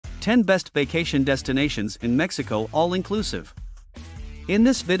10 Best Vacation Destinations in Mexico All-Inclusive. In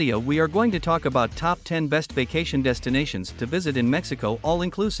this video we are going to talk about top 10 best vacation destinations to visit in Mexico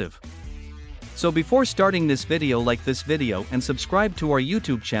All-Inclusive. So before starting this video, like this video and subscribe to our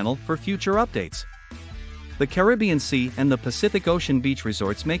YouTube channel for future updates. The Caribbean Sea and the Pacific Ocean beach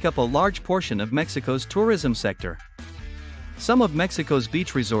resorts make up a large portion of Mexico's tourism sector. Some of Mexico's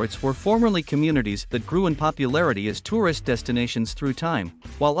beach resorts were formerly communities that grew in popularity as tourist destinations through time,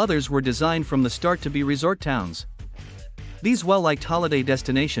 while others were designed from the start to be resort towns. These well-liked holiday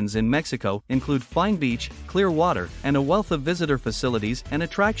destinations in Mexico include fine beach, clear water, and a wealth of visitor facilities and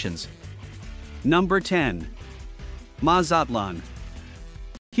attractions. Number 10. Mazatlan.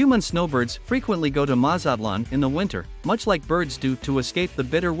 Human snowbirds frequently go to Mazatlan in the winter, much like birds do, to escape the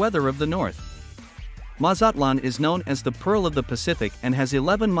bitter weather of the north. Mazatlan is known as the Pearl of the Pacific and has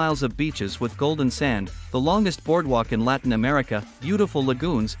 11 miles of beaches with golden sand, the longest boardwalk in Latin America, beautiful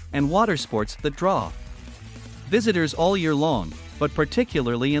lagoons, and water sports that draw visitors all year long, but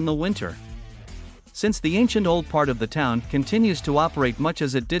particularly in the winter. Since the ancient old part of the town continues to operate much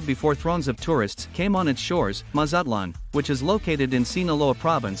as it did before throngs of tourists came on its shores, Mazatlan, which is located in Sinaloa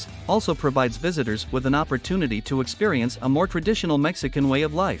province, also provides visitors with an opportunity to experience a more traditional Mexican way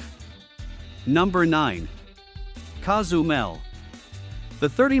of life. Number 9. Cozumel. The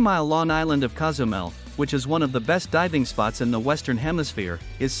 30-mile long island of Cozumel, which is one of the best diving spots in the Western Hemisphere,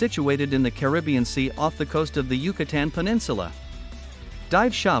 is situated in the Caribbean Sea off the coast of the Yucatan Peninsula.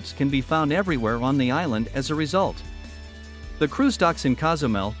 Dive shops can be found everywhere on the island as a result. The cruise docks in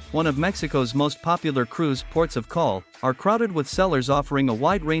Cozumel, one of Mexico's most popular cruise ports of call, are crowded with sellers offering a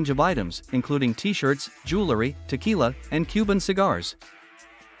wide range of items, including t-shirts, jewelry, tequila, and Cuban cigars.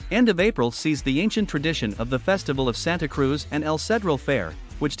 End of April sees the ancient tradition of the Festival of Santa Cruz and El Cedral Fair,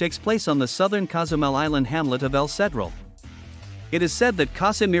 which takes place on the southern Cozumel island hamlet of El Cedral. It is said that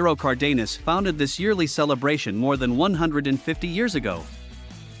Casimiro Cardenas founded this yearly celebration more than 150 years ago.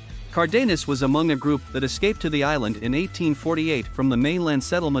 Cardenas was among a group that escaped to the island in 1848 from the mainland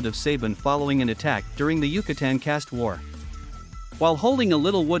settlement of Sabin following an attack during the Yucatan Caste War. While holding a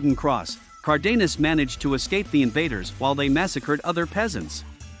little wooden cross, Cardenas managed to escape the invaders while they massacred other peasants.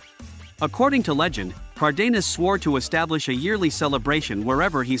 According to legend, Cardenas swore to establish a yearly celebration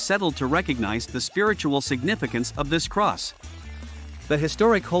wherever he settled to recognize the spiritual significance of this cross. The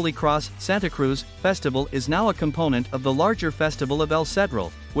historic Holy Cross Santa Cruz Festival is now a component of the larger Festival of El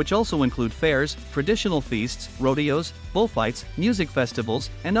Cedral, which also include fairs, traditional feasts, rodeos, bullfights, music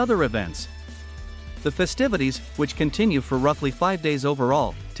festivals, and other events. The festivities, which continue for roughly 5 days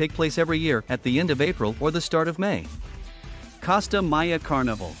overall, take place every year at the end of April or the start of May. Costa Maya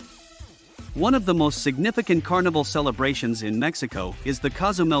Carnival. One of the most significant carnival celebrations in Mexico is the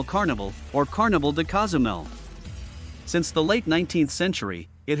Cozumel Carnival, or Carnival de Cozumel. Since the late 19th century,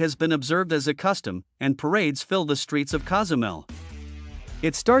 it has been observed as a custom, and parades fill the streets of Cozumel.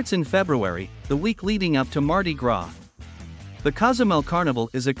 It starts in February, the week leading up to Mardi Gras. The Cozumel Carnival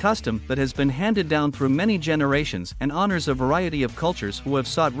is a custom that has been handed down through many generations and honors a variety of cultures who have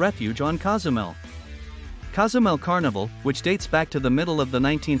sought refuge on Cozumel. Cozumel Carnival, which dates back to the middle of the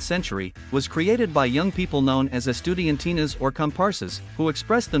 19th century, was created by young people known as estudiantinas or comparsas, who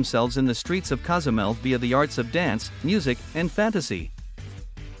expressed themselves in the streets of Cozumel via the arts of dance, music, and fantasy.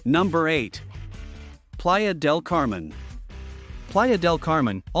 Number 8. Playa del Carmen. Playa del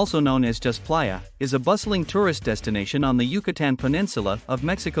Carmen, also known as just Playa, is a bustling tourist destination on the Yucatan Peninsula of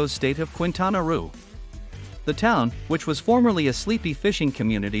Mexico's state of Quintana Roo. The town, which was formerly a sleepy fishing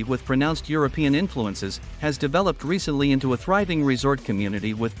community with pronounced European influences, has developed recently into a thriving resort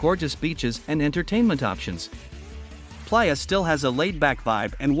community with gorgeous beaches and entertainment options. Playa still has a laid-back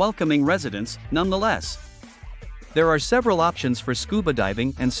vibe and welcoming residents, nonetheless. There are several options for scuba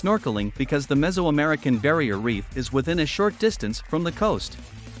diving and snorkeling because the Mesoamerican Barrier Reef is within a short distance from the coast.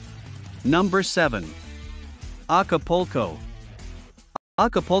 Number 7. Acapulco.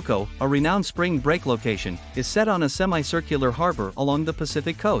 Acapulco, a renowned spring break location, is set on a semicircular harbor along the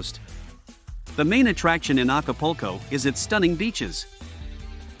Pacific coast. The main attraction in Acapulco is its stunning beaches.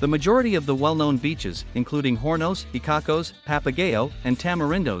 The majority of the well-known beaches, including Hornos, Icacos, Papagayo, and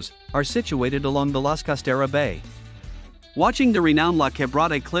Tamarindos, are situated along the Las Costera Bay. Watching the renowned La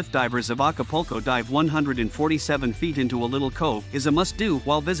Quebrada cliff divers of Acapulco dive 147 feet into a little cove is a must-do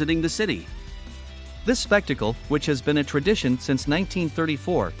while visiting the city. This spectacle, which has been a tradition since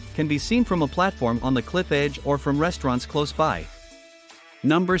 1934, can be seen from a platform on the cliff edge or from restaurants close by.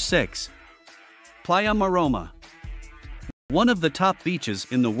 Number 6. Playa Maroma. One of the top beaches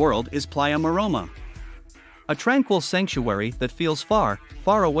in the world is Playa Maroma. A tranquil sanctuary that feels far,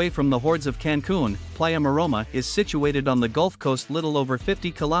 far away from the hordes of Cancun, Playa Maroma is situated on the Gulf Coast little over 50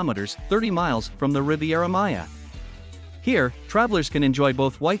 kilometers, 30 miles from the Riviera Maya. Here, travelers can enjoy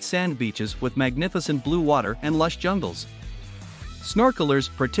both white sand beaches with magnificent blue water and lush jungles. Snorkelers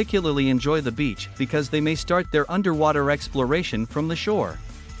particularly enjoy the beach because they may start their underwater exploration from the shore.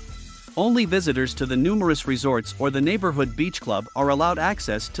 Only visitors to the numerous resorts or the neighborhood beach club are allowed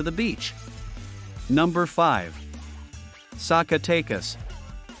access to the beach. Number 5. Zacatecas.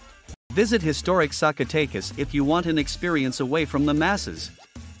 Visit historic Zacatecas if you want an experience away from the masses.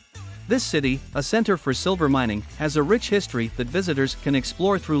 This city, a center for silver mining, has a rich history that visitors can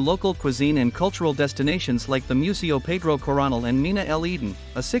explore through local cuisine and cultural destinations like the Museo Pedro Coronel and Mina El Eden,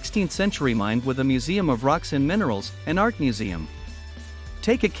 a 16th-century mine with a museum of rocks and minerals, an art museum.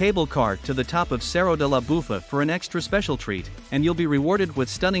 Take a cable car to the top of Cerro de la Bufa for an extra special treat, and you'll be rewarded with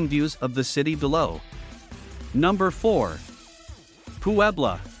stunning views of the city below. Number 4.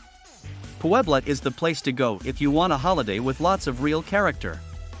 Puebla. Puebla is the place to go if you want a holiday with lots of real character.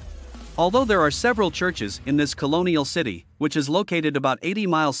 Although there are several churches in this colonial city, which is located about 80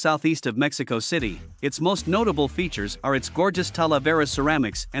 miles southeast of Mexico City, its most notable features are its gorgeous Talavera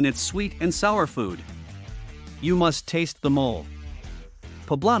ceramics and its sweet and sour food. You must taste the mole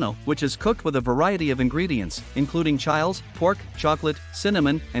poblano, which is cooked with a variety of ingredients, including chiles, pork, chocolate,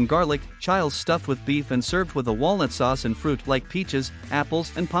 cinnamon, and garlic, chiles stuffed with beef and served with a walnut sauce and fruit like peaches,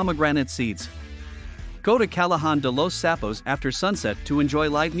 apples, and pomegranate seeds. Go to Callahan de los Sapos after sunset to enjoy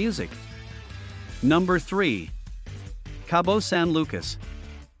live music. Number 3. Cabo San Lucas.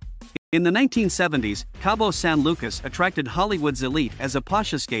 In the 1970s, Cabo San Lucas attracted Hollywood's elite as a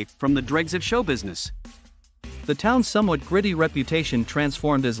posh escape from the dregs of show business. The town's somewhat gritty reputation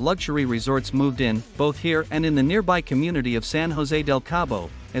transformed as luxury resorts moved in, both here and in the nearby community of San Jose del Cabo,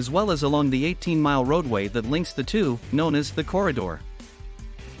 as well as along the 18-mile roadway that links the two, known as the Corridor.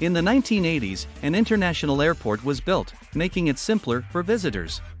 In the 1980s, an international airport was built, making it simpler for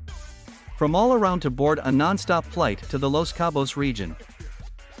visitors from all around to board a non-stop flight to the Los Cabos region.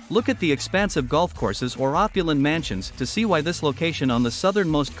 Look at the expansive golf courses or opulent mansions to see why this location on the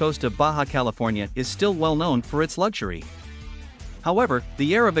southernmost coast of Baja California is still well known for its luxury. However,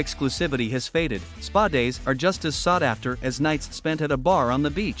 the air of exclusivity has faded. Spa days are just as sought after as nights spent at a bar on the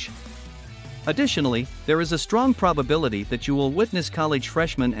beach. Additionally, there is a strong probability that you will witness college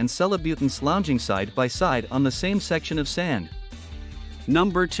freshmen and celebutants lounging side by side on the same section of sand.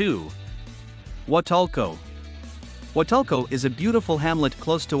 Number 2. Huatulco. Huatulco is a beautiful hamlet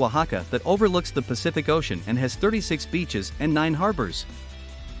close to Oaxaca that overlooks the Pacific Ocean and has 36 beaches and 9 harbors.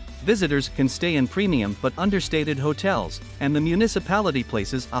 Visitors can stay in premium but understated hotels, and the municipality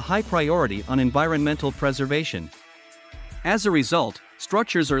places a high priority on environmental preservation. As a result,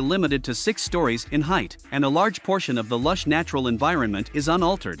 structures are limited to 6 stories in height, and a large portion of the lush natural environment is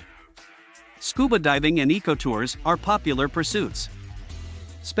unaltered. Scuba diving and eco-tours are popular pursuits.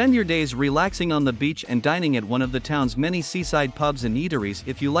 Spend your days relaxing on the beach and dining at one of the town's many seaside pubs and eateries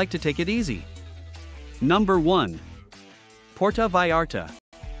if you like to take it easy. Number 1. Puerto Vallarta.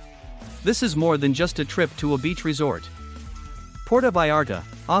 This is more than just a trip to a beach resort. Puerto Vallarta,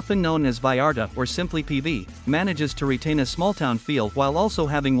 often known as Vallarta or simply PV, manages to retain a small-town feel while also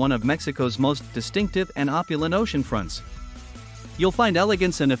having one of Mexico's most distinctive and opulent oceanfronts. You'll find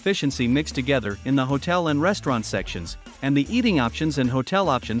elegance and efficiency mixed together in the hotel and restaurant sections, and the eating options and hotel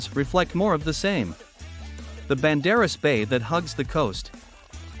options reflect more of the same. The Banderas Bay that hugs the coast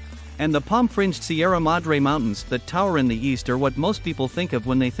and the palm-fringed Sierra Madre Mountains that tower in the east are what most people think of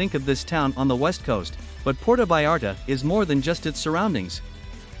when they think of this town on the west coast, but Puerto Vallarta is more than just its surroundings.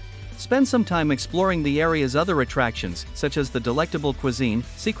 Spend some time exploring the area's other attractions, such as the delectable cuisine,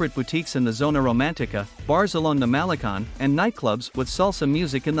 secret boutiques in the Zona Romantica, bars along the Malecon, and nightclubs with salsa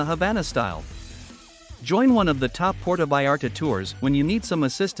music in the Havana style. Join one of the top Puerto Vallarta tours when you need some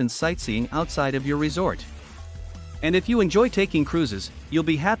assistance sightseeing outside of your resort. And if you enjoy taking cruises, you'll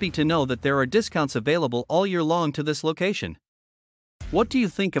be happy to know that there are discounts available all year long to this location. What do you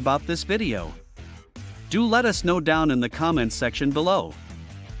think about this video? Do let us know down in the comments section below.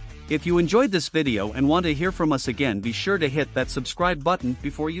 If you enjoyed this video and want to hear from us again, be sure to hit that subscribe button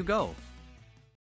before you go.